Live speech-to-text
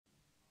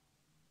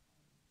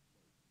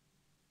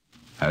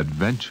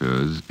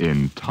Adventures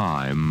in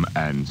time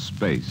and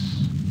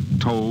space,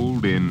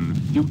 told in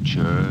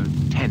future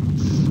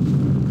tense.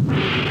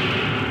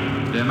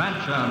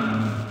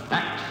 Dimension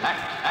X.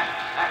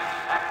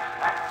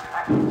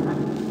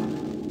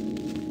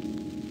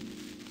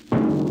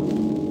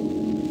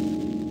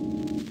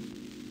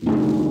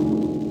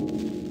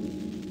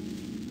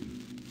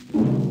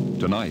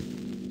 Tonight,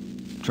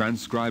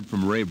 transcribed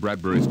from Ray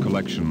Bradbury's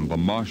collection, The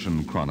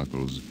Martian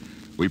Chronicles,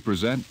 we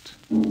present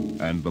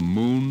And the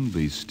Moon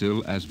Be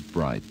Still as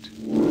Bright.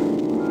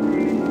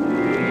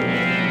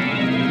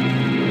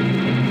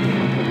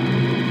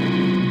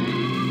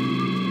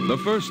 The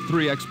first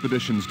 3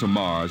 expeditions to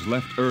Mars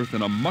left Earth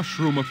in a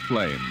mushroom of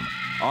flame,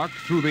 arced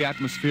through the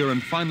atmosphere,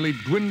 and finally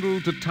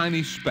dwindled to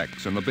tiny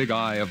specks in the big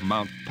eye of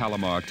Mount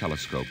Palomar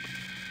telescope,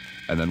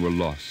 and then were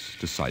lost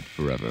to sight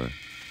forever.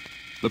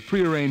 The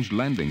prearranged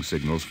landing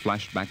signals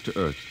flashed back to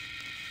Earth,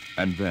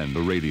 and then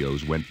the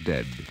radios went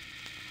dead.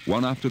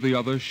 One after the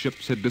other,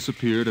 ships had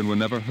disappeared and were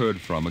never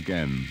heard from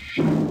again.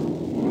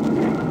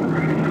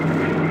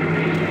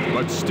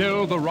 But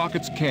still, the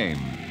rockets came.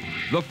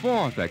 The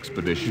 4th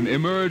expedition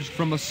emerged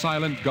from the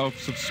silent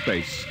gulfs of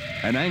space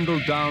and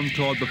angled down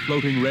toward the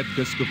floating red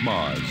disk of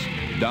Mars,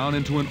 down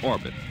into an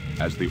orbit,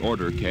 as the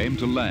order came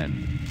to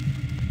land.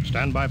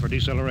 Stand by for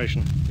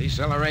deceleration.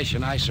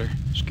 Deceleration, aye, sir.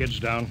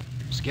 Skids down.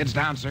 Skids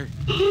down, sir.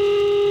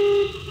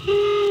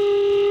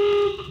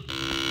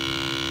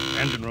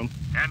 Engine room.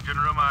 Engine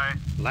room, aye.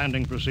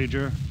 Landing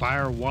procedure.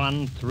 Fire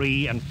 1,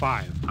 3, and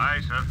 5.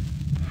 Aye, sir.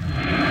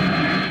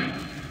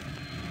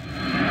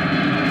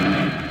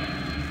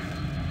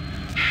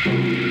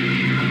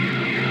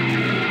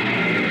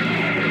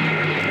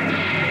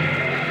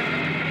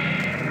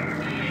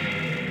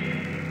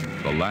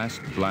 The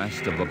last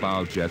blast of the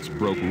bow jets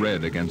broke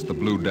red against the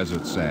blue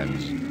desert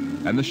sands,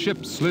 and the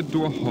ship slid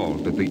to a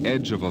halt at the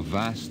edge of a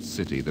vast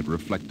city that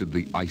reflected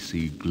the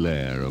icy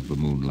glare of the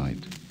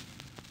moonlight.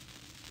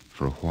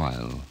 For a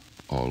while,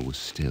 all was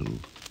still.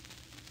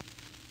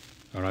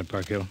 All right,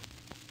 Parkhill.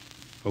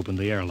 Open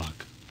the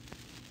airlock.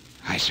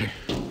 Aye, sir.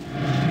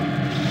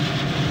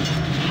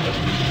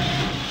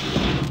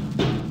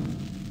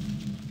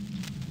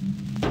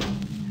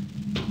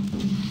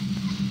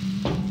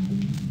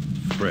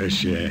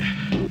 Fresh air.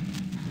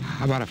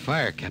 How about a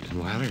fire, Captain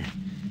Wilder?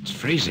 It's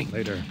freezing.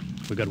 Later.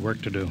 We got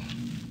work to do.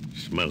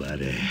 Smell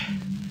that air.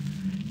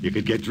 You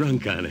could get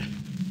drunk on it.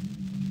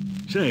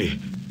 Say,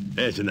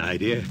 there's an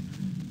idea.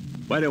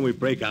 Why don't we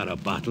break out a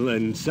bottle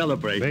and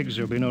celebrate? Biggs,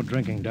 there'll be no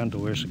drinking done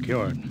till we're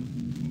secured.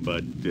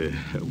 But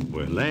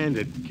we're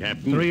landed,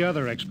 Captain. 3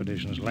 other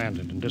expeditions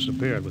landed and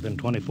disappeared within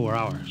 24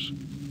 hours.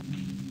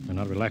 We're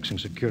not relaxing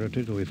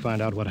security till we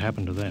find out what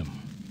happened to them.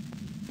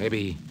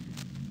 Maybe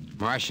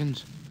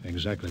Martians?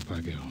 Exactly,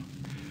 Parkhill.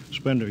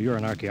 Spender, you're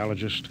an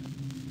archaeologist.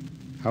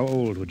 How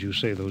old would you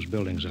say those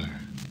buildings are?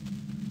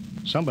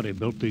 Somebody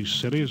built these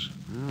cities?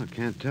 Well, I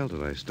can't tell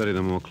till I study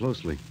them more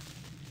closely.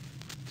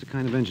 It's a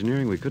kind of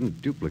engineering we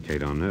couldn't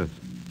duplicate on Earth.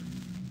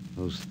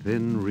 Those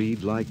thin,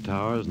 reed-like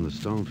towers and the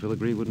stone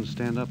filigree wouldn't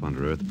stand up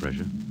under Earth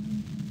pressure.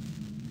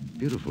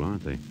 Beautiful,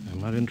 aren't they? I'm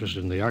not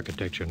interested in the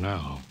architecture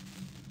now.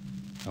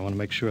 I want to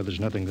make sure there's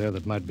nothing there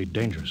that might be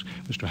dangerous.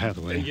 Mr.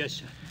 Hathaway. Yes,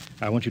 sir.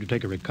 I want you to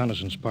take a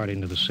reconnaissance party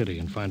into the city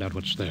and find out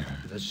what's there.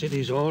 The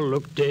cities all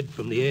look dead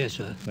from the air,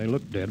 sir. They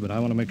look dead, but I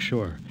want to make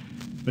sure.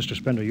 Mr.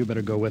 Spender, you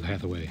better go with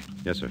Hathaway.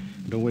 Yes, sir.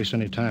 Don't waste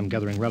any time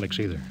gathering relics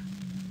either.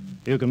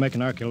 You can make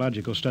an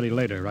archaeological study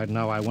later. Right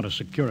now, I want a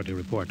security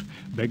report.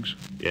 Biggs?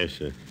 Yes,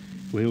 sir.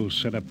 We'll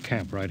set up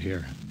camp right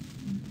here.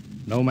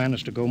 No man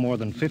is to go more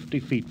than 50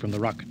 feet from the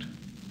rocket.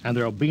 And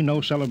there'll be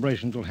no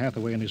celebration till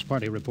Hathaway and his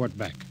party report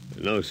back.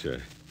 No,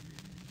 sir.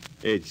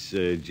 It's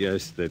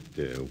just that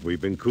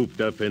we've been cooped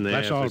up in there.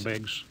 That's all,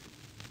 Biggs.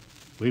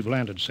 We've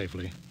landed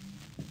safely.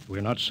 We're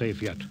not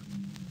safe yet.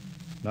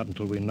 Not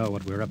until we know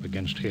what we're up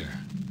against here.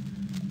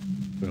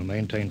 We'll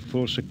maintain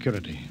full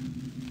security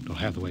till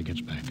Hathaway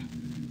gets back.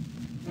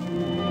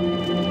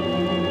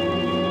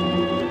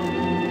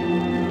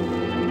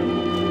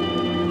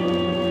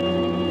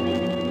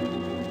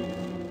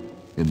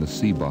 In the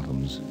sea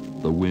bottoms,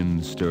 the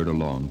wind stirred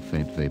along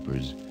faint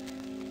vapors,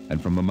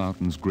 and from the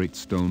mountains great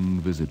stone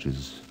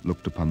visages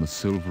looked upon the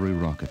silvery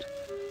rocket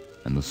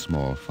and the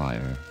small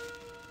fire.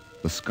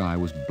 The sky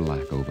was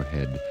black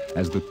overhead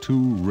as the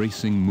 2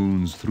 racing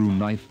moons threw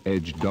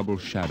knife-edged double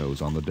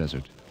shadows on the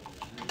desert.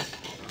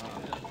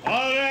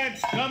 All right,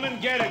 come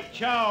and get it.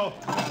 Ciao.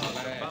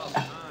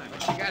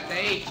 What you got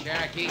to eat,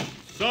 Cherokee?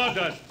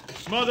 Sawdust,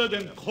 smothered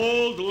in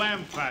cold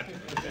lamb fat.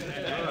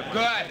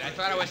 Good. I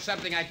thought it was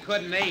something I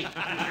couldn't eat.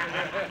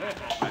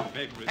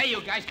 Hey,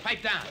 you guys,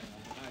 pipe down.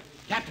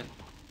 Captain,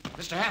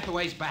 Mr.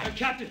 Hathaway's back.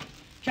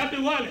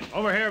 Captain Wilder.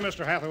 Over here,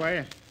 Mr.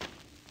 Hathaway.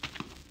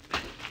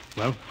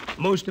 Well?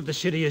 Most of the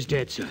city is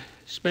dead, sir.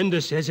 Spender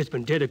says it's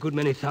been dead a good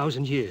many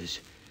thousand years.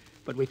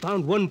 But we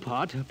found one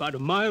part about a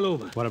mile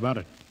over. What about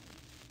it?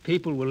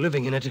 People were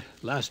living in it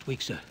last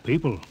week, sir.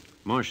 People?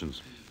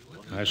 Martians.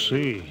 I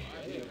see.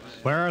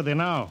 Where are they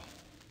now?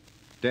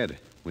 Dead.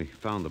 We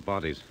found the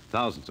bodies.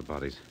 Thousands of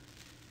bodies.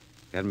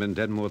 They hadn't been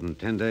dead more than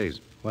 10 days.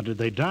 What did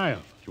they die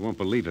of? You won't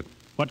believe it.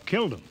 What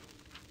killed him?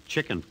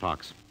 Chicken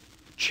pox.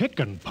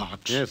 Chicken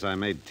pox? Yes, I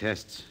made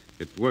tests.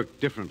 It worked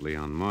differently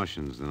on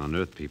Martians than on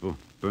Earth people.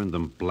 Burned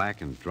them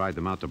black and dried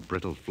them out to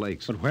brittle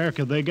flakes. But where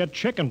could they get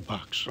chicken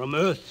pox? From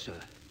Earth, sir.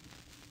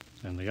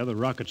 And the other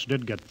rockets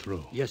did get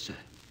through. Yes, sir.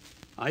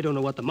 I don't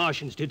know what the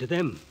Martians did to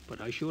them, but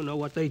I sure know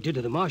what they did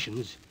to the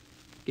Martians.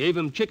 Gave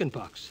them chicken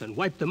pox and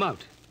wiped them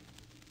out.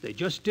 They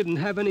just didn't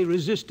have any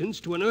resistance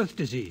to an Earth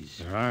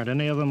disease. There aren't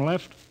any of them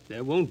left?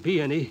 There won't be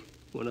any.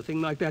 When a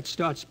thing like that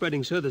starts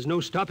spreading, sir, there's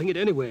no stopping it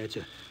anywhere. It's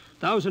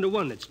 1,000 to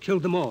 1. It's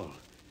killed them all.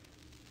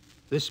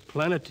 This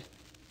planet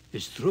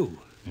is through.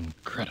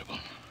 Incredible.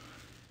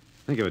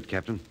 Think of it,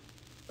 Captain.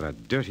 A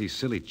dirty,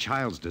 silly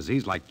child's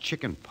disease like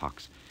chicken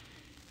pox.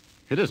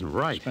 It isn't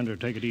right. Spender,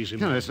 take it easy,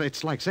 You know, man.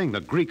 it's like saying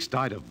the Greeks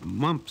died of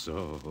mumps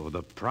or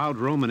the proud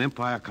Roman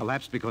Empire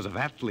collapsed because of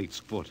athlete's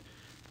foot.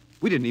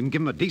 We didn't even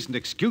give them a decent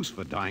excuse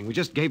for dying. We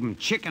just gave them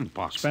chicken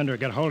pox. Spender,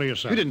 get hold of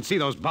yourself. You didn't see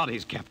those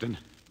bodies, Captain.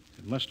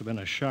 It must have been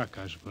a shock,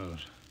 I suppose.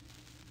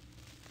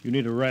 You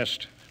need a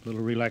rest, a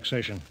little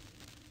relaxation.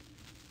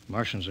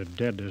 Martians are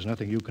dead. There's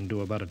nothing you can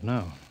do about it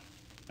now.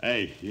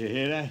 Hey, you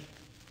hear that?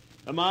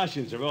 The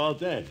Martians are all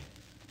dead.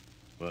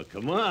 Well,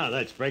 come on,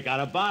 let's break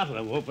out a bottle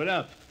and whoop it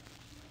up.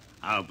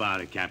 How about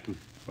it, Captain?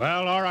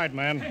 Well, all right,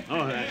 man.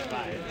 Oh, that's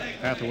fine.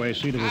 Hathaway,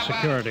 see to the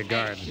security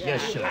guard.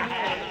 Yes, sir.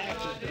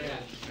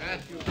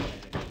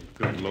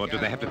 Good Lord, do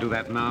they have to do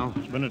that now?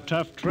 It's been a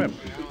tough trip.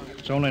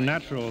 It's only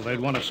natural they'd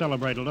want to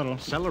celebrate a little.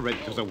 Celebrate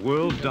because the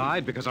world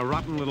died? Because a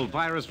rotten little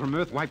virus from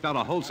Earth wiped out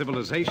a whole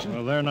civilization?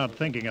 Well, they're not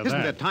thinking of Isn't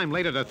that. there time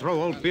later to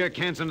throw old beer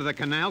cans into the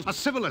canals? A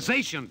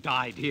civilization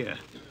died here.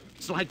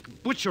 It's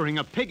like butchering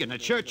a pig in a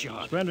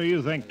churchyard. Spender,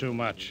 you think too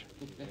much.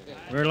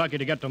 We're lucky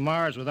to get to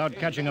Mars without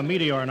catching a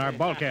meteor in our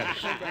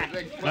bulkheads.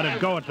 Let it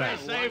go at that.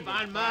 Save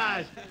on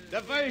Mars.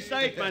 The first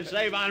statement,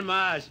 save on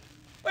Mars.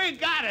 We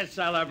gotta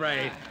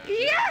celebrate.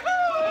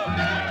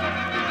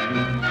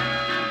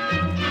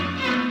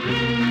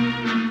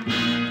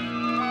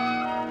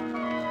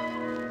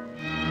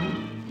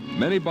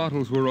 Many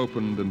bottles were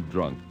opened and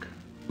drunk.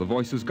 The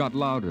voices got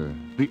louder.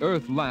 The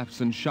earth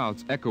laughs and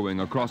shouts echoing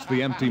across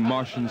the empty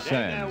Martian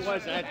sands. There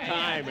was that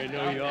time in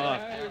New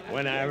York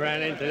when I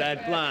ran into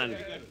that blonde.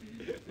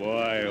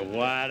 Boy,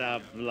 what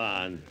a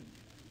blonde.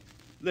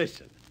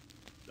 Listen,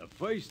 the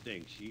first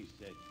thing she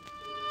said...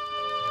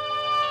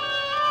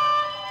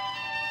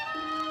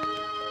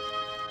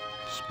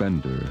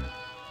 Spender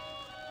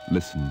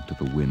listened to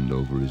the wind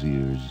over his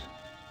ears,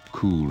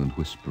 cool and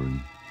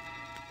whispering.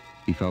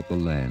 He felt the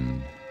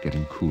land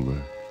getting cooler.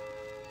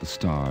 The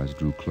stars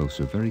drew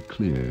closer, very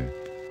clear.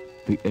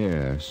 The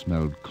air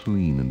smelled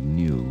clean and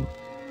new.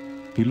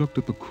 He looked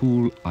at the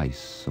cool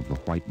ice of the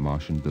white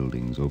Martian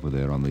buildings over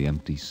there on the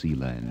empty sea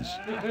lands.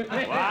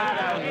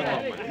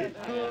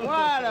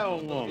 What a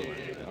woman.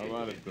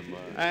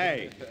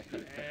 Hey,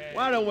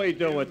 what do we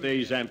do with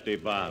these empty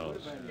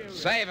bottles?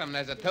 Save them.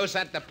 There's a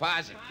 2-cent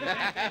deposit.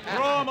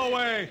 Throw them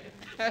away.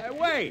 Hey,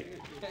 wait.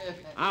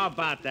 How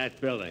about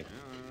that building?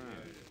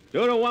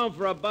 Do the one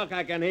for $1,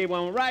 I can heave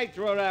one right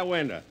through that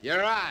window.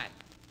 You're on.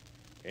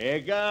 Here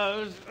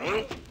goes.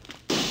 Bullseye!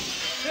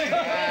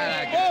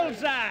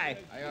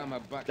 I owe him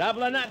 $1.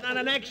 Double or nothing on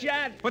the next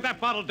shot? Put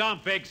that bottle down,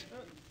 Biggs.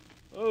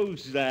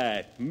 Who's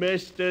that?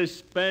 Mr.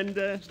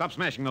 Spender? Stop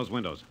smashing those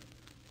windows.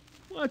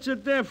 What's the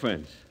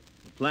difference?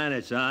 The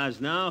planet's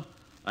ours now.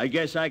 I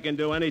guess I can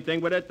do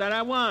anything with it that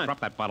I want. Drop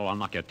that bottle, I'll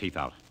knock your teeth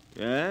out.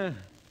 Yeah?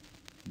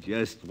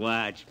 Just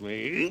watch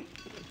me.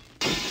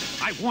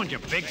 I warned you,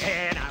 Biggs.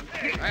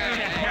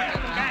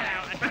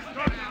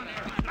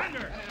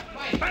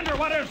 Spender,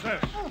 what is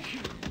this?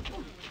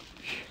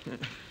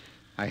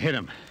 I hit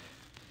him.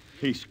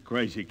 He's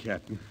crazy,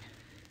 Captain.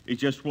 He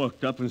just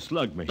walked up and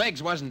slugged me.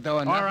 Biggs wasn't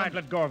doing nothing. All right,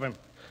 let go of him.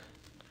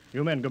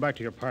 You men, go back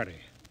to your party.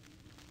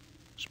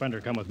 Spender,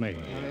 come with me.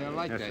 I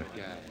like that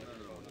guy.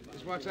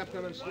 Just walks up to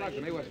him and slugs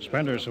him. He wasn't.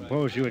 Spender,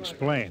 suppose you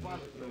explain.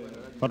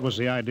 What was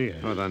the idea?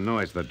 Oh, the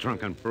noise, the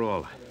drunken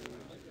brawl.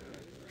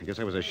 I guess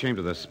I was ashamed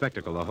of the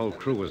spectacle the whole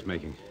crew was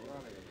making.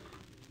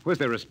 Where's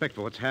their respect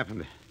for what's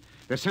happened?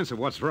 Their sense of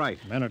what's right?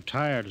 Men are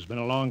tired. It's been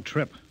a long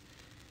trip.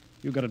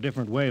 You've got a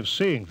different way of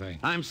seeing things.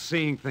 I'm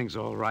seeing things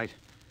all right.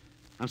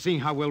 I'm seeing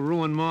how we'll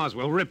ruin Mars.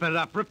 We'll rip it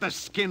up, rip the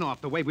skin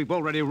off the way we've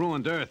already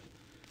ruined Earth.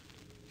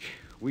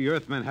 We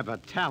Earthmen have a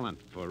talent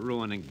for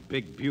ruining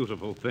big,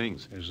 beautiful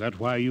things. Is that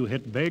why you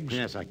hit Biggs?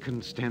 Yes, I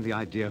couldn't stand the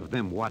idea of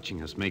them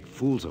watching us make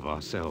fools of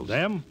ourselves.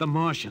 Them? The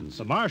Martians.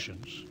 The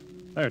Martians?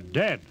 They're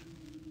dead.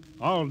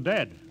 All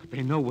dead. But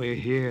they know we're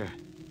here.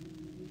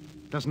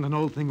 Doesn't an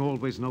old thing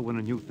always know when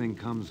a new thing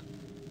comes?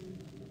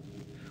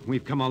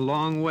 We've come a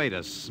long way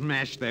to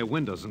smash their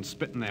windows and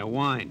spit in their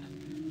wine.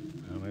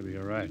 Well, maybe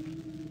you're right.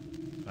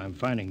 I'm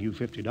fining you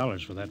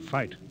 $50 for that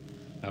fight.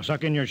 Now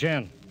suck in your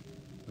chin.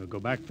 We'll go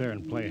back there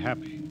and play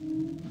happy.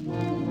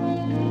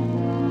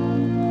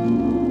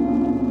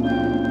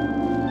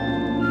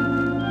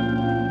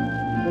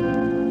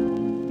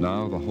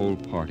 Now the whole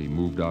party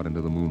moved out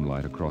into the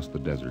moonlight across the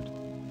desert.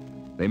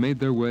 They made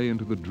their way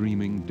into the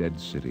dreaming dead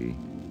city.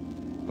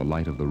 The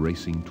light of the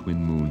racing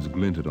twin moons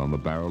glinted on the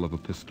barrel of a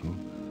pistol,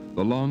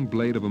 the long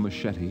blade of a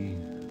machete,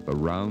 the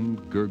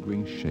round,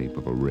 gurgling shape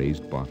of a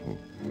raised bottle.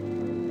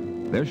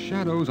 Their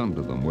shadows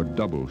under them were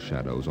double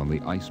shadows on the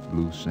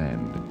ice-blue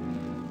sand.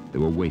 They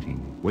were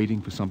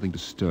waiting for something to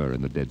stir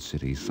in the dead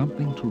city,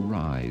 something to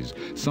rise,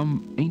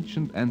 some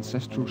ancient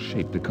ancestral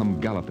shape to come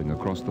galloping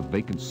across the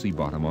vacant sea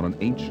bottom on an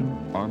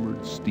ancient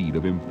armored steed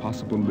of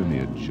impossible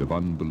lineage, of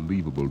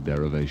unbelievable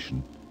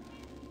derivation.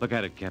 Look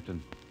at it,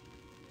 Captain.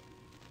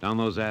 Down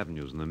those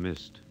avenues in the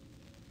mist.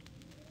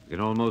 You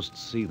can almost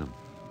see them.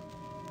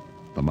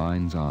 The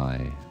mind's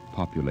eye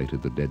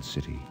populated the dead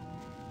city.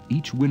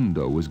 Each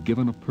window was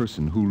given a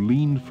person who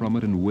leaned from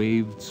it and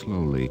waved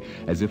slowly,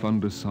 as if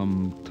under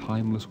some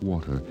timeless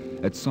water,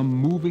 at some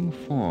moving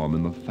form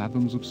in the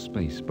fathoms of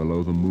space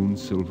below the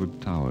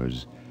moon-silvered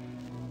towers.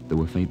 There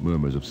were faint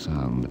murmurs of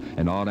sound,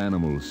 and odd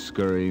animals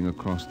scurrying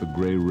across the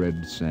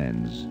gray-red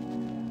sands.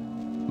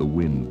 The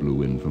wind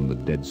blew in from the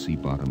dead sea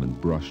bottom and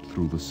brushed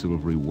through the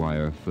silvery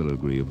wire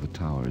filigree of the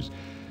towers.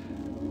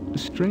 A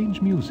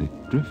strange music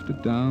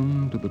drifted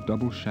down to the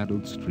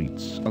double-shadowed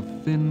streets, a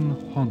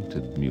thin,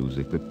 haunted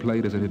music that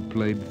played as it had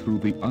played through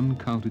the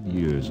uncounted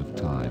years of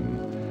time.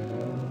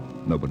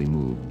 Nobody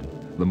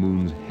moved. The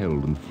moons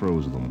held and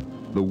froze them.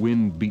 The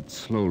wind beat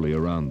slowly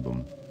around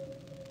them.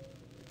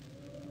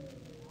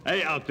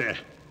 Hey, out there!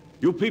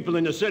 You people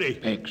in the city!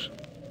 Biggs.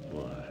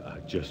 Well, I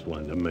just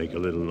wanted to make a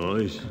little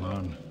noise. Come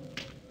on.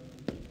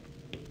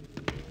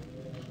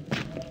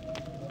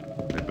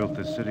 They built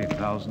this city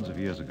thousands of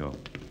years ago.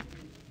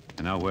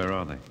 And now where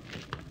are they?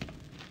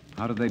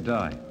 How did they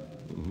die?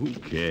 Who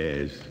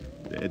cares?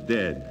 They're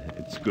dead.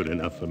 It's good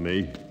enough for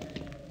me.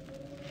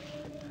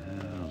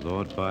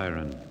 Lord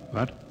Byron.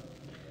 What?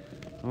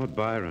 Lord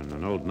Byron,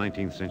 an old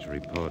 19th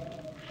century poet.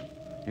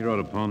 He wrote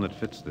a poem that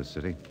fits this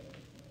city.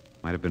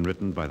 Might have been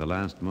written by the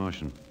last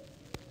Martian.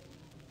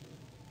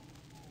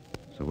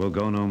 So we'll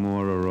go no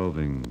more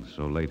a-roving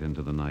so late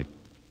into the night,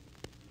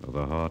 though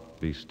the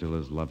heart be still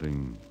as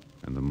loving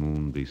and the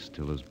moon be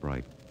still as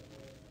bright.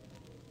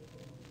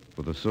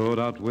 For the sword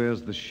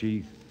outwears the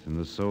sheath, and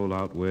the soul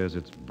outwears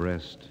its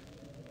breast,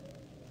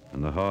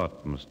 and the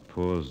heart must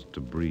pause to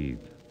breathe,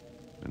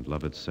 and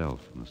love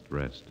itself must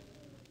rest.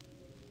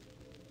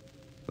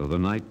 Though the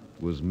night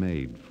was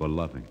made for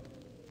loving,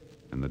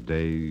 and the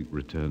day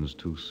returns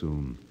too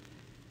soon,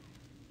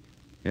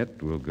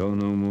 yet we'll go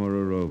no more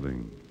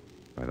a-roving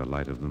by the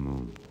light of the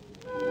moon.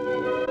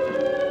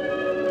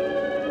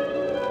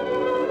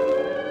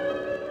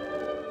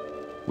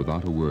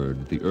 Without a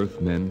word, the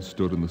Earthmen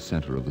stood in the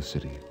center of the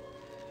city.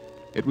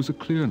 It was a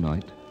clear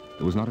night.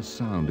 There was not a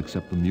sound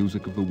except the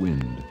music of the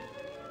wind.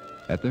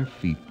 At their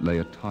feet lay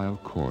a tile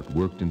court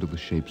worked into the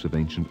shapes of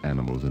ancient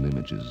animals and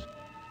images.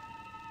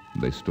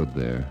 They stood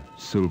there,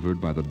 silvered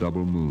by the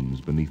double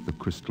moons beneath the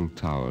crystal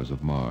towers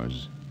of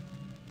Mars.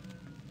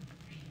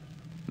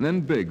 And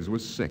then Biggs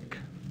was sick,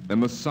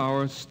 and the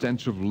sour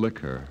stench of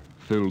liquor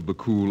filled the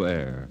cool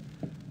air.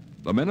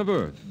 The men of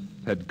Earth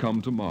had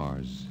come to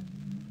Mars.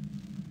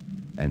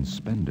 And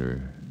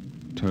Spender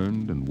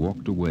turned and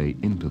walked away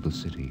into the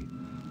city,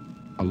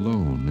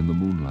 alone in the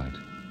moonlight,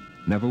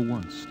 never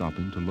once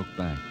stopping to look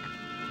back.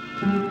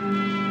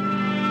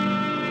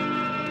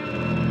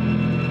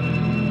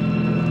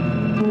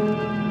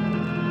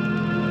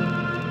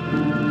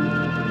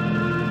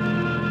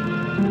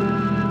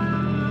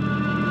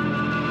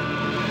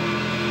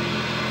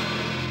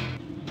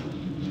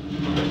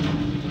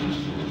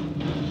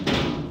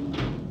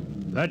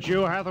 That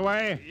you,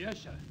 Hathaway?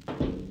 Yes, sir.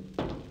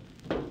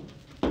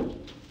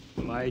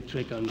 My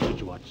trick on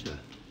Bridgewater, sir.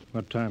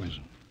 What time is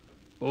it?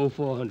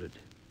 0400.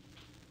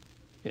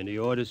 Any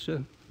orders,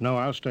 sir? No,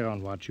 I'll stay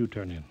on watch. You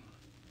turn in.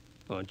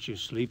 Aren't you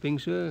sleeping,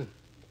 sir?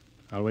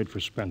 I'll wait for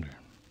Spender.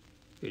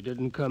 He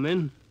didn't come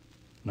in?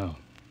 No.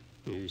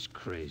 He's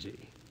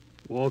crazy.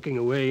 Walking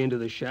away into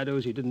the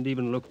shadows, he didn't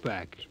even look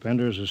back.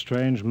 Spender's a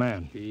strange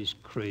man. He's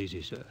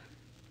crazy, sir.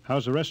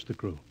 How's the rest of the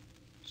crew?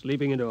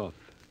 Sleeping it off.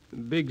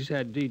 Biggs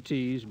had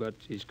DTs, but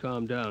he's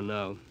calmed down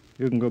now.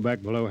 You can go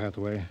back below,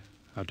 Hathaway.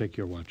 I'll take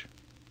your watch.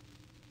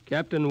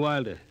 Captain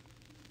Wilder,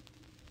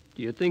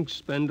 do you think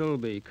Spender'll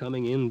be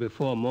coming in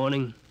before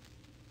morning?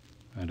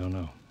 I don't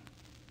know.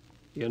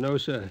 You know,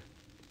 sir,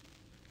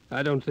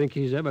 I don't think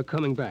he's ever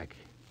coming back.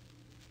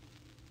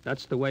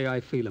 That's the way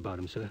I feel about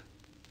him, sir.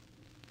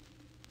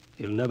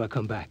 He'll never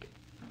come back.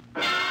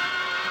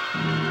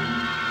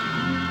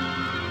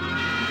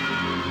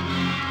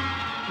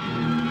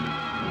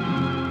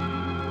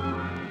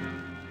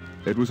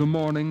 It was a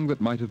morning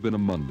that might have been a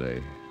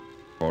Monday,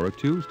 or a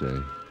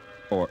Tuesday,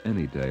 or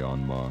any day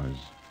on Mars.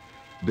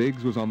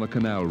 Biggs was on the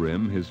canal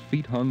rim, his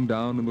feet hung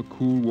down in the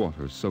cool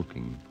water,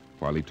 soaking,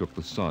 while he took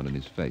the sun in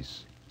his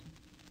face.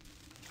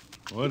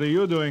 What are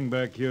you doing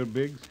back here,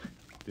 Biggs?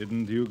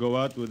 Didn't you go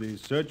out with the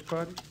search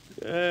party?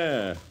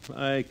 Yeah,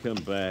 I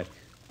come back.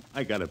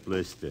 I got a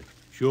blister.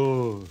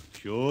 Sure.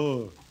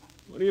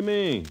 What do you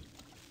mean?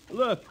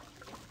 Look,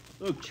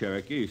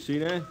 Cherokee, you see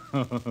that?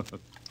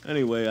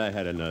 Anyway, I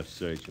had enough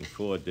searching.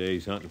 4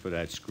 days hunting for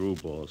that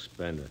screwball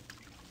Spender.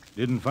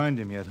 Didn't find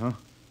him yet, huh?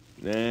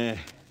 Nah,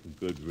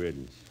 Good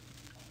riddance.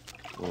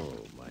 Oh,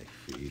 my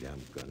feet,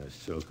 I'm gonna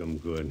soak 'em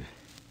good.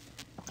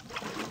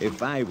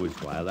 If I was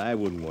wild, I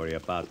wouldn't worry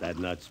about that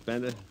nut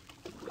spender.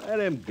 Let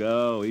him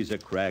go. He's a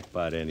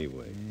crackpot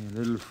anyway. A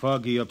little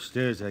foggy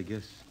upstairs, I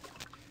guess.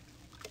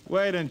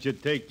 Why don't you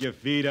take your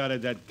feet out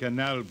of that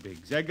canal,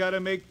 Biggs? I gotta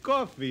make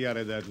coffee out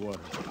of that water.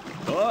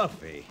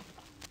 Coffee?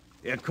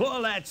 You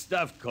call that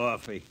stuff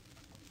coffee?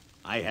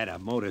 I had a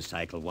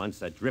motorcycle once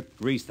that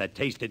dripped grease that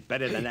tasted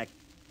better than that.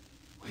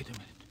 Wait a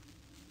minute.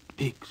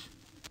 Biggs,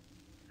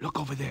 look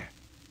over there.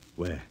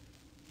 Where?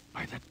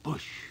 By that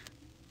bush.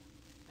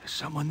 There's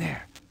someone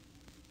there.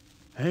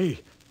 Hey.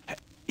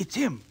 It's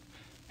him.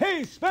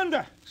 Hey,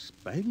 Spender!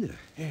 Spender?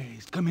 Hey,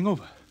 he's coming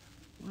over.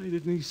 Why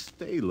didn't he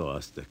stay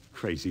lost, the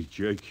crazy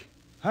jerk?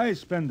 Hi,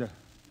 Spender.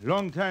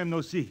 Long time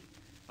no see.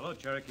 Hello,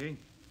 Cherokee.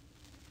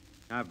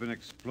 I've been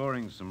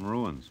exploring some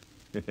ruins.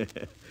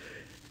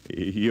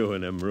 You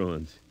and them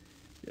ruins.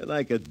 You're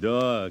like a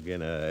dog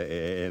in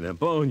a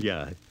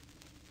boneyard.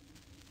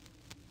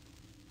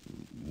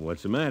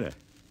 What's the matter?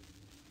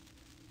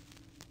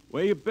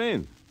 Where you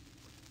been?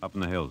 Up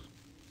in the hills.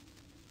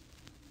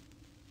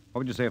 What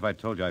would you say if I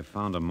told you I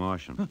found a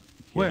Martian?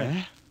 Where?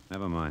 Yeah?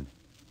 Never mind.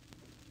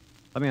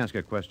 Let me ask you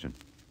a question.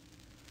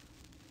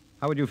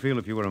 How would you feel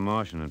if you were a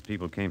Martian and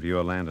people came to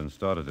your land and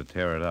started to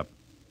tear it up?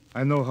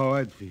 I know how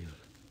I'd feel.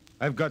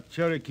 I've got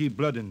Cherokee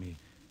blood in me.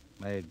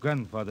 My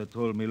grandfather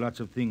told me lots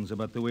of things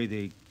about the way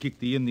they kicked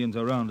the Indians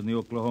around in the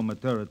Oklahoma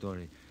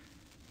Territory.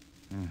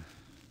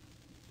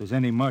 If there's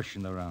any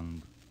Martian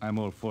around, I'm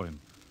all for him.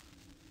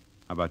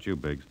 How about you,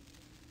 Biggs?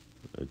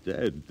 They're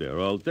dead. They're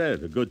all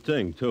dead. A good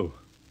thing, too.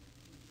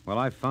 Well,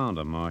 I found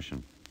a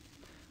Martian.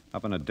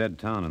 Up in a dead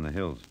town in the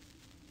hills.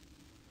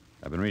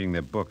 I've been reading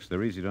their books.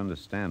 They're easy to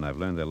understand. I've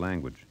learned their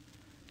language.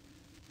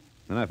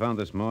 Then I found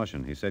this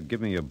Martian. He said,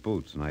 give me your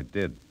boots, and I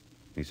did.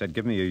 He said,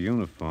 give me your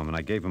uniform, and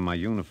I gave him my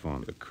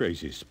uniform. You're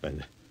crazy,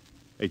 Spender.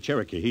 Hey,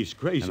 Cherokee, he's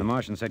crazy. And the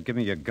Martian said, give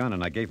me your gun,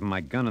 and I gave him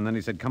my gun, and then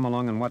he said, come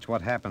along and watch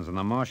what happens. And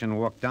the Martian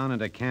walked down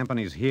into camp, and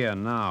he's here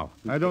now.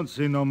 I don't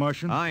see no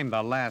Martian. I'm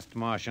the last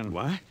Martian.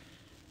 What?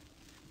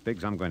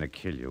 Biggs, I'm going to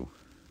kill you.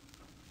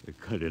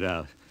 Cut it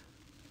out.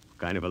 What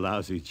kind of a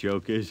lousy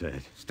joke is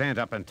that? Stand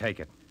up and take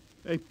it.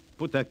 Hey,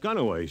 put that gun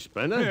away,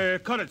 Spender. Hey,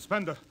 cut it,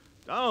 Spender.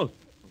 Don't.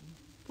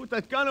 Put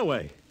that gun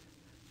away.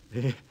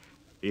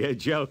 You're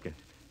joking.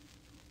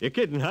 You're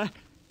kidding, huh?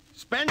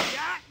 Spender!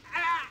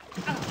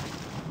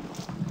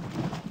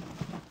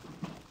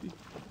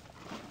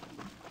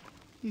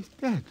 He's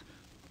dead.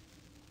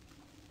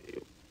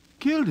 You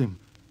killed him.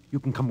 You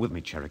can come with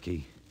me,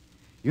 Cherokee.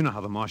 You know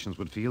how the Martians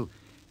would feel.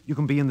 You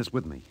can be in this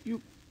with me.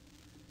 You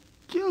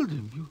killed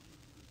him.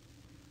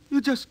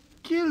 You just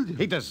killed him.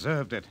 He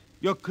deserved it.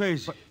 You're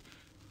crazy.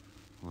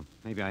 Well,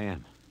 maybe I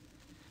am.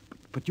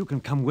 But you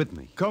can come with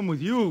me. Come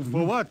with you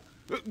for what?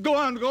 Go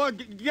on.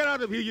 Get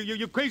out of here,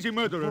 you crazy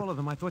murderer. All of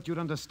them, I thought you'd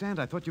understand.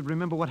 I thought you'd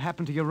remember what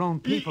happened to your own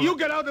people. You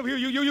get out of here,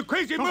 you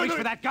crazy Don't murderer. reach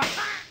for that gun.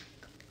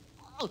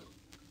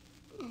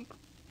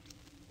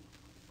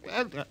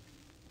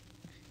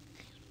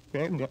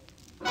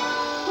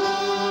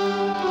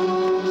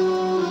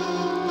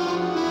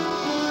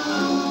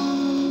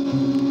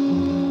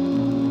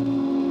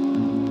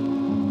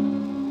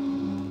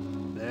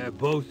 They're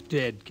both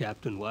dead,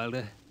 Captain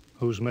Wilder.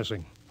 Who's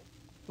missing?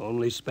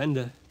 Only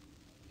Spender.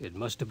 It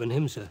must have been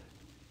him, sir.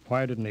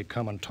 Why didn't he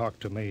come and talk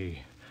to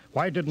me?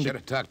 Why didn't Should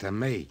have talked to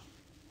me.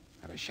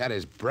 I'd have shot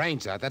his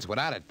brains out. That's what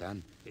I'd have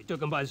done. He took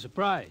him by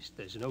surprise.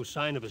 There's no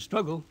sign of a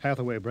struggle.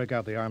 Hathaway, break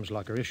out the arms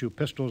locker. Issue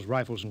pistols,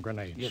 rifles, and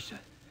grenades. Yes, sir.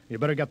 You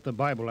better get the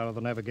Bible out of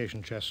the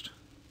navigation chest.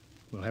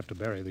 We'll have to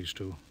bury these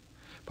two.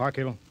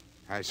 Parkhill,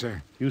 Aye,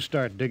 sir. you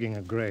start digging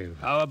a grave.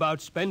 How about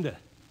Spender?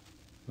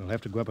 We'll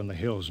have to go up in the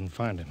hills and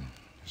find him.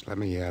 Just let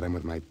me at him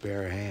with my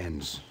bare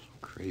hands.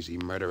 Crazy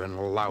murdering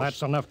louse.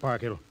 That's enough,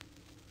 Parkhill.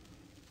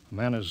 The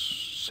man is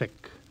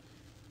sick.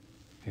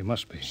 He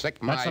must be.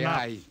 Sick my That's enough.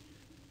 eye.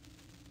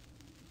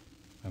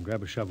 Now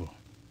grab a shovel.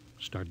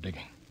 Start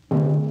digging.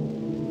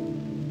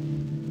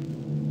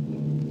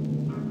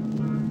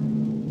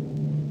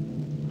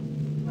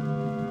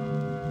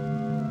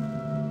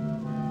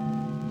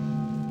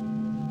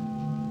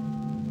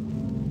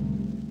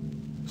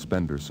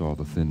 Spender saw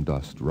the thin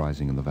dust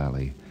rising in the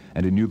valley,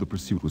 and he knew the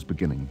pursuit was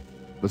beginning.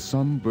 The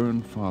sun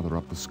burned farther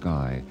up the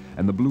sky,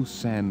 and the blue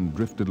sand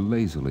drifted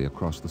lazily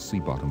across the sea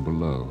bottom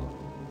below.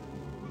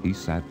 He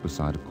sat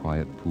beside a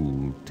quiet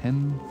pool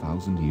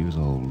 10,000 years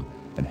old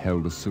and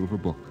held a silver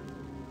book.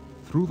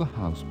 Through the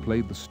house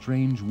played the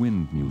strange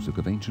wind music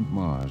of ancient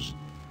Mars,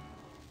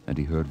 and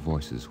he heard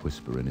voices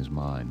whisper in his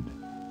mind.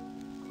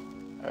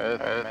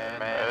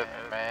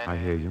 I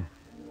hear you.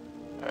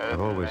 I've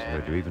always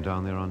heard you, even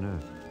down there on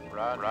Earth. No,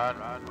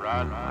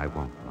 I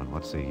won't run.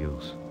 What's the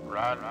use?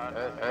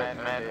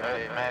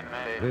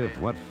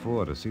 Live? What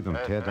for? To see them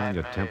tear down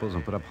your temples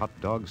and put up hot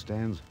dog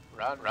stands?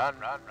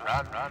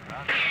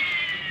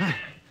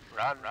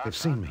 They've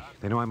seen me.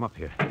 They know I'm up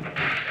here.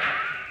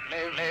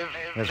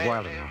 There's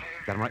Wilder now.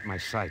 Got him right in my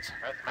sights.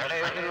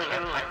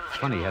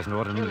 Funny he hasn't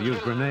ordered him to use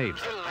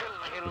grenades.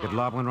 He could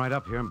lob one right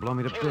up here and blow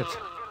me to bits.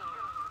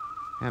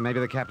 Yeah, maybe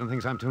the captain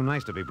thinks I'm too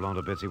nice to be blown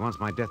to bits. He wants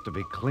my death to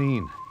be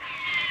clean.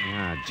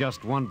 Yeah,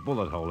 just one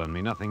bullet hole in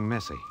me, nothing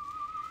messy.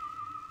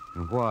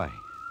 And why?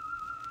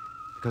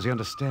 Because he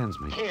understands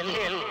me. He's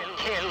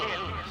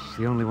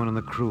the only one in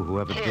the crew who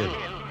ever did.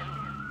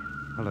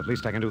 Well, at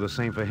least I can do the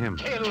same for him.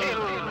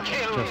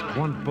 Just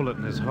one bullet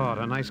in his heart,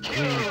 a nice clean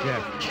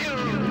death.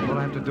 All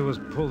I have to do is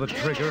pull the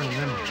trigger and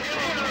then...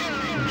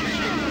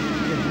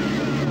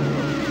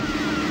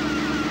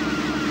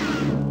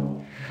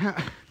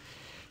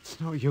 It's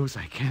no use.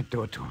 I can't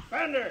do it to him.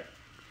 Spender!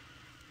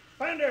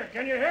 Spender,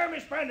 can you hear me,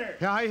 Spender?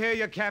 Yeah, I hear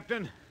you,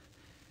 Captain.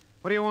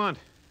 What do you want?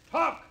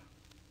 Talk!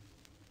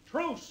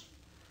 Truce!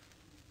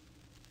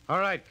 All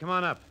right, come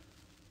on up.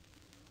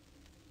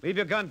 Leave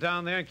your gun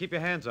down there and keep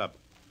your hands up.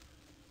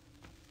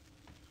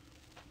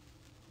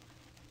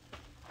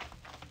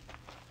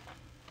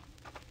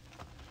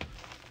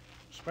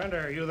 Spender,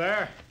 are you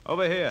there?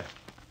 Over here.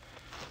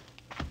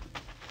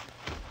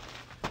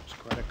 It's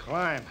quite a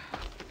climb.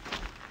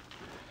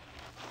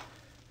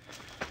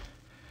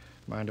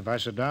 Mind if I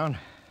sit down?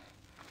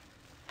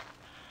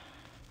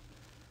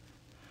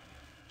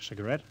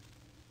 Cigarette?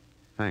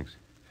 Thanks.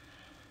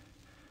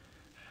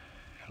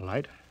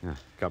 Light? Yeah,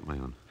 got my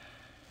own.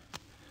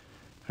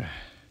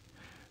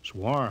 It's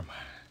warm.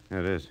 Yeah,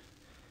 it is.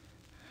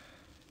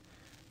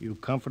 You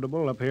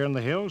comfortable up here in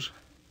the hills?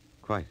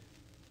 Quite.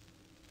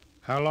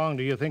 How long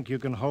do you think you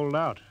can hold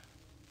out?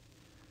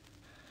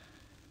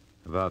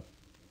 About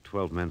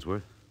 12 men's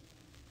worth.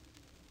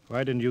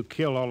 Why didn't you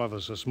kill all of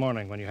us this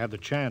morning when you had the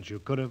chance? You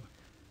could have.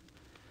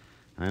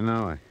 I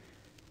know.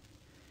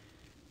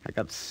 I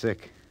got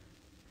sick.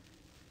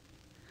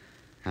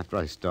 After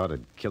I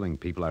started killing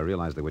people, I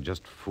realized they were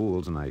just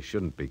fools and I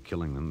shouldn't be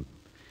killing them.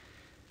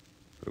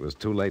 But it was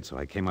too late, so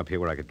I came up here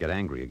where I could get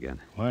angry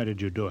again. Why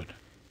did you do it?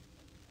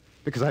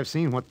 Because I've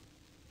seen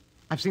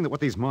that what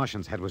these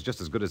Martians had was just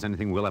as good as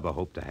anything we'll ever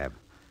hope to have.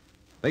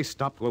 They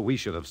stopped where we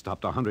should have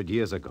stopped 100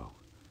 years ago.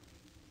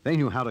 They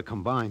knew how to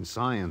combine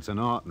science and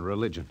art and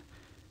religion.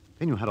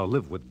 They knew how to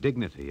live with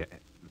dignity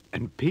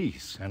and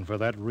peace. And for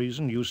that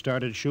reason, you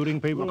started shooting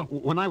people? Well,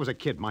 when I was a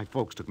kid, my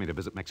folks took me to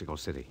visit Mexico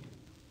City.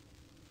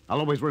 I'll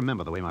always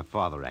remember the way my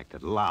father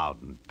acted,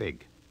 loud and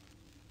big.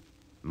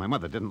 My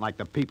mother didn't like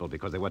the people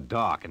because they were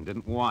dark and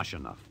didn't wash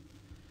enough.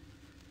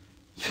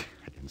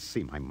 I didn't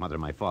see my mother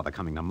and my father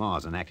coming to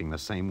Mars and acting the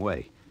same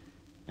way.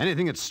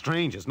 Anything that's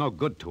strange is no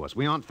good to us.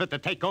 We aren't fit to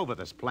take over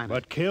this planet.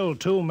 But kill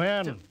 2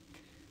 men?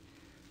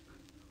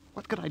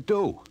 What could I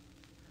do?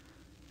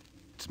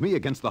 It's me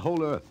against the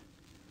whole Earth.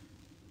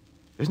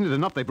 Isn't it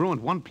enough they've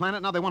ruined one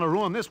planet? Now they want to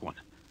ruin this one.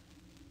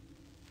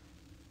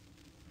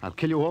 I'll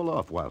kill you all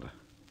off, Wilder.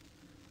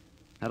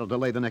 That'll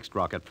delay the next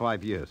rocket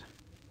 5 years.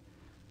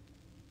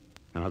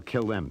 And I'll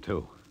kill them,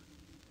 too.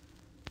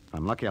 If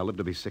I'm lucky, I'll live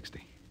to be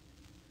 60.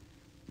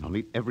 I'll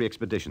meet every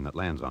expedition that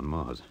lands on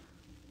Mars.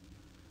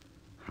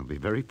 I'll be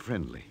very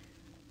friendly.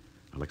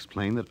 I'll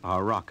explain that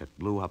our rocket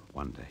blew up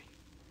one day.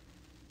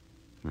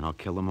 And I'll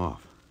kill them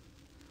off.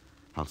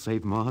 I'll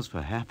save Mars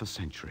for half a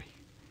century.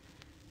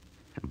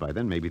 And by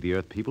then, maybe the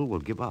Earth people will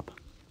give up.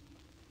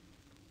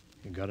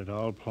 You got it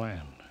all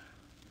planned.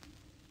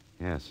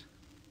 Yes.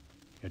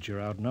 Yet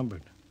you're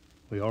outnumbered.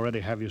 We already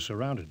have you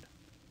surrounded.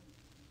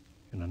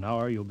 In an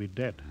hour, you'll be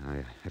dead.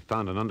 I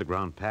found an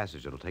underground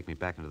passage that'll take me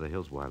back into the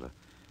hills, Wilder.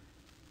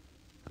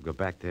 I'll go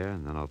back there,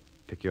 and then I'll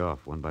pick you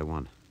off one by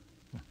one.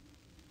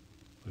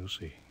 We'll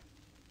see.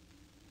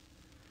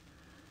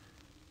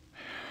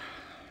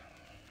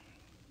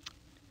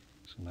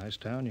 It's a nice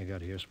town you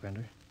got here,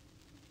 Spender.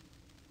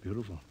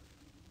 Beautiful.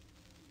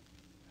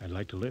 I'd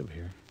like to live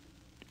here.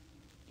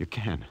 You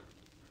can.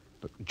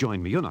 But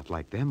join me. You're not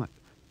like them.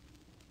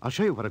 I'll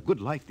show you what a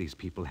good life these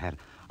people had.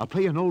 I'll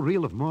play you an old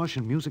reel of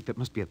Martian music that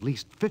must be at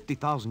least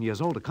 50,000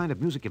 years old, a kind of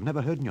music you've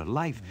never heard in your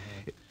life.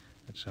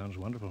 That sounds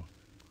wonderful.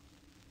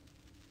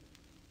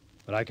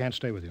 But I can't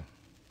stay with you.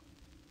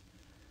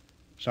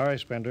 Sorry,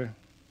 Spender.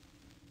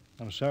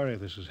 I'm sorry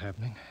this is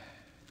happening.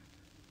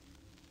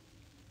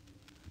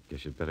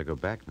 Guess you'd better go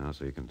back now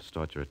so you can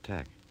start your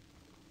attack.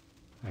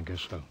 I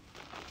guess so.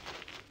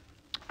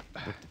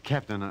 But,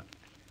 Captain, I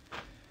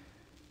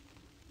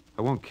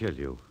won't kill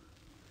you.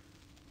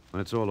 When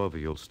it's all over,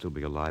 you'll still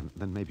be alive.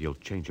 Then maybe you'll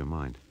change your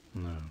mind.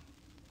 No.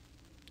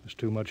 There's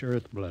too much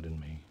Earth blood in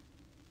me.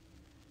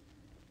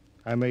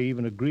 I may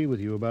even agree with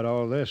you about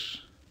all this.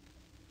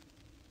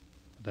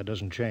 But that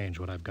doesn't change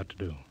what I've got to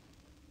do.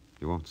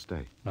 You won't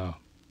stay? No.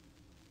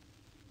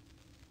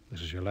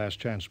 This is your last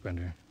chance,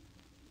 Spender.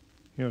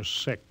 You're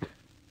sick.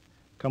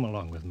 Come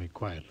along with me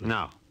quietly.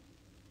 No.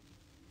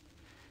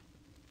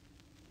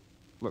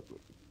 Look,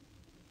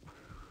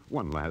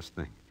 one last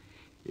thing.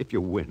 If you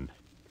win,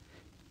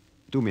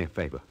 do me a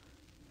favor.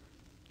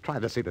 Try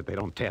to see that they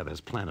don't tear this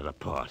planet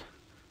apart.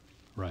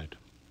 Right.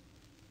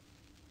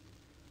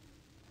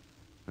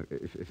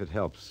 If it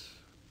helps,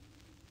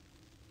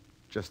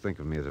 just think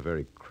of me as a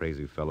very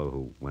crazy fellow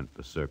who went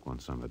berserk one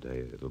summer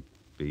day. It'll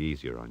be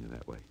easier on you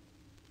that way.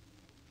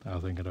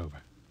 I'll think it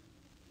over.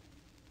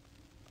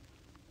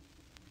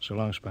 So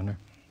long, Spender.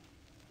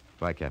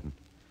 Bye, Captain.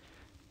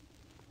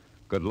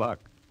 Good luck.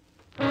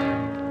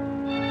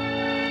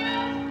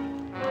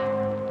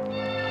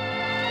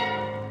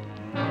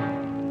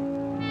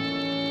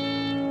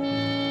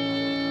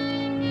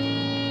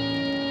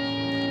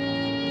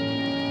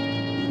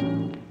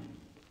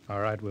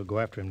 right, we'll go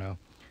after him now.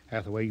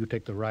 Hathaway, you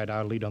take the right.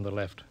 I'll lead on the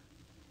left.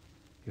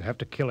 You have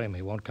to kill him.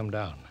 He won't come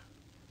down.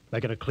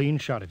 Make it a clean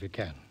shot if you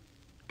can.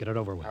 Get it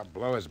over with. I'll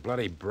blow his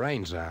bloody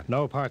brains out.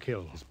 No,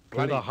 Parkhill.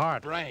 Through the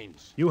heart.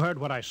 Brains. You heard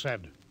what I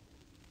said.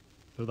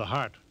 Through the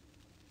heart.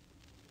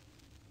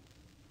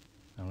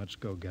 Now let's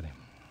go get him.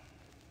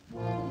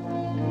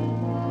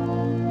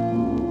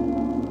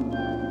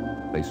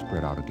 They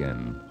spread out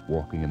again,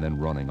 walking and then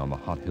running on the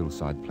hot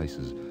hillside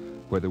places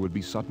where there would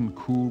be sudden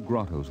cool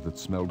grottos that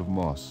smelled of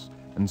moss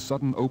and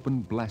sudden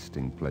open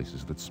blasting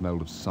places that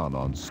smelled of sun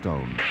on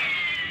stone.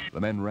 The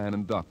men ran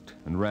and ducked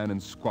and ran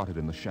and squatted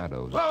in the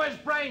shadows. Blow his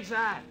brains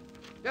out!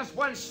 Just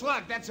one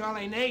slug, that's all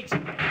he needs.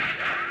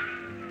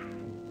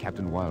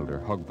 Captain Wilder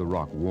hugged the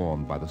rock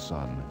warmed by the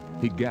sun.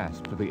 He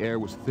gasped, for the air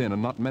was thin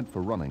and not meant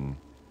for running.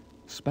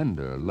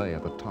 Spender lay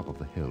at the top of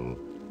the hill,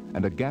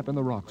 and a gap in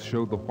the rocks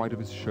showed the white of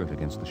his shirt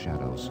against the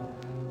shadows.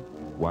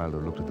 Wilder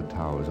looked at the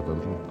towers of the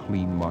little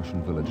clean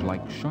Martian village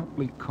like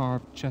sharply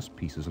carved chess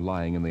pieces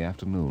lying in the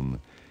afternoon.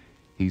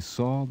 He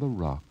saw the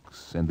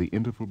rocks and the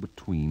interval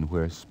between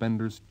where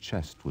Spender's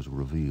chest was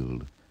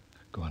revealed.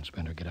 Go on,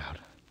 Spender, get out.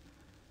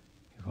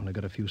 You've only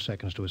got a few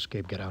seconds to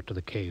escape. Get out to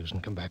the caves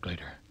and come back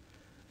later.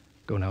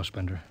 Go now,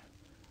 Spender.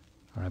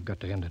 Or I've got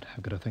to end it.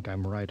 I've got to think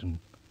I'm right and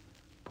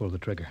pull the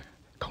trigger.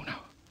 Go now.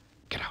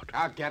 Get out.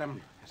 I'll get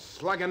him. A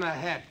slug in the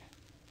head.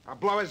 I'll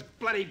blow his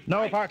bloody...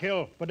 No,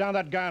 Parkhill. Put down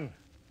that gun.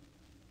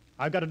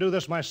 I've got to do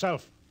this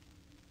myself.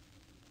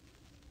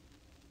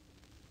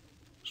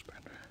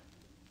 Spender.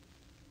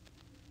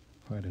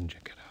 Why didn't you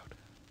get out?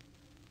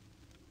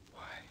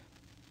 Why?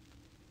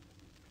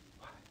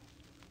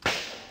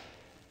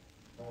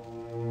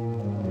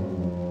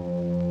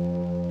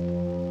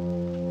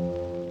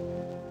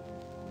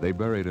 They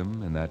buried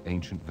him in that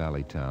ancient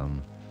valley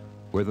town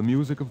where the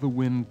music of the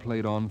wind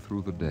played on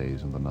through the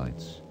days and the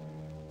nights.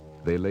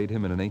 They laid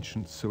him in an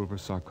ancient silver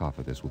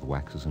sarcophagus with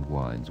waxes and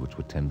wines which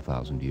were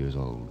 10,000 years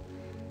old,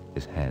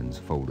 his hands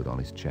folded on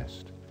his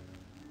chest.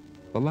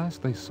 The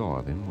last they saw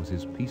of him was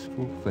his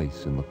peaceful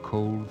face in the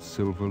cold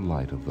silver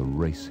light of the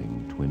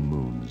racing twin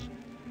moons.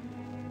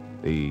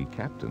 The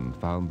captain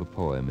found the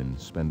poem in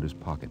Spender's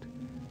pocket,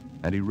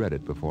 and he read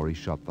it before he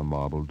shut the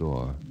marble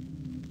door.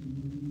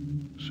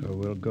 So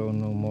we'll go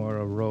no more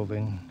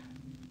a-roving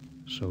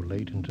so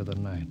late into the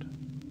night,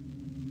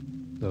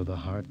 though the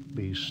heart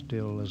be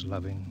still as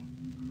loving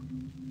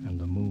and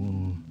the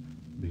moon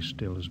be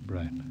still as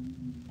bright,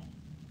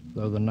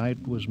 though the night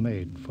was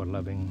made for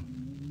loving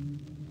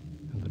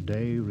and the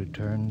day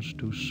returns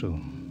too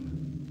soon,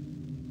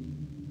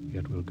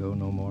 yet we'll go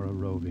no more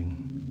a-roving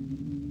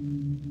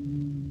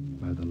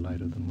by the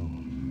light of the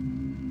moon.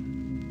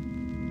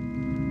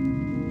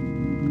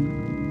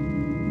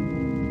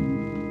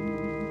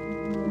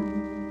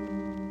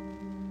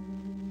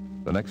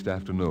 The next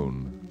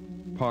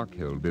afternoon,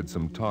 Parkhill did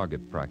some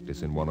target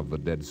practice in one of the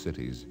dead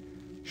cities,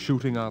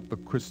 shooting out the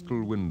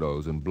crystal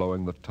windows and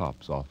blowing the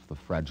tops off the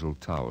fragile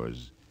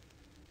towers.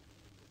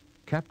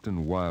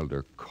 Captain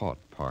Wilder caught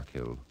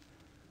Parkhill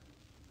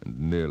and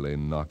nearly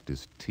knocked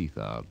his teeth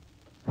out.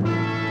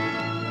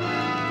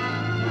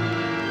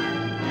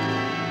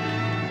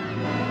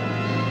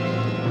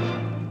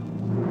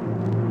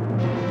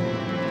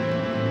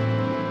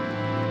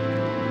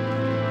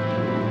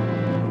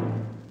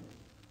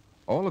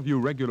 All of you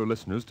regular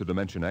listeners to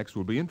Dimension X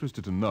will be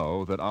interested to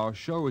know that our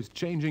show is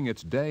changing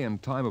its day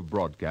and time of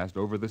broadcast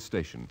over this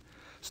station.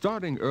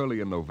 Starting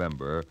early in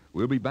November,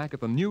 we'll be back at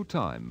the new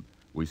time.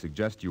 We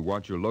suggest you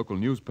watch your local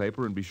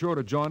newspaper and be sure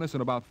to join us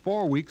in about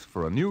 4 weeks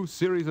for a new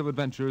series of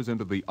adventures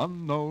into the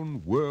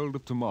unknown world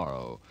of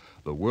tomorrow,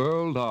 the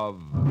world of...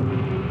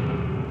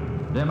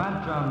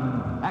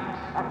 Dimension X.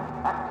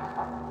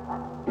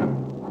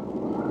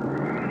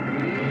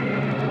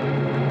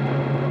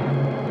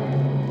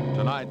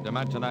 Tonight,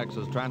 Dimension X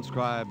is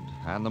transcribed,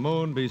 And the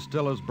Moon Be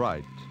Still as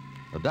Bright.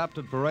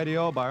 Adapted for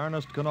radio by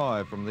Ernest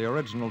Kenoy from the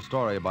original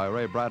story by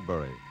Ray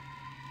Bradbury.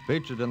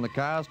 Featured in the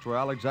cast were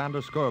Alexander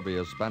Scorby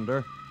as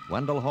Spender,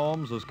 Wendell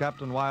Holmes as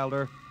Captain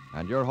Wilder,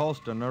 and your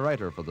host and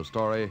narrator for the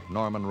story,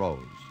 Norman Rose.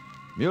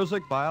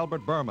 Music by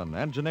Albert Berman,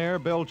 engineer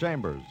Bill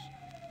Chambers.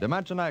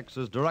 Dimension X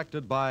is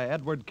directed by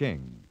Edward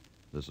King.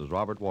 This is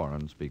Robert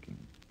Warren speaking.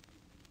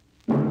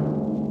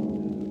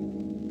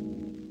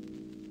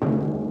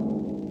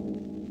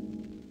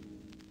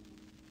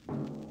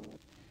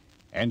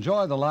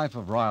 Enjoy the Life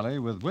of Riley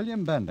with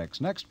William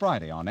Bendix next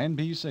Friday on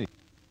NBC.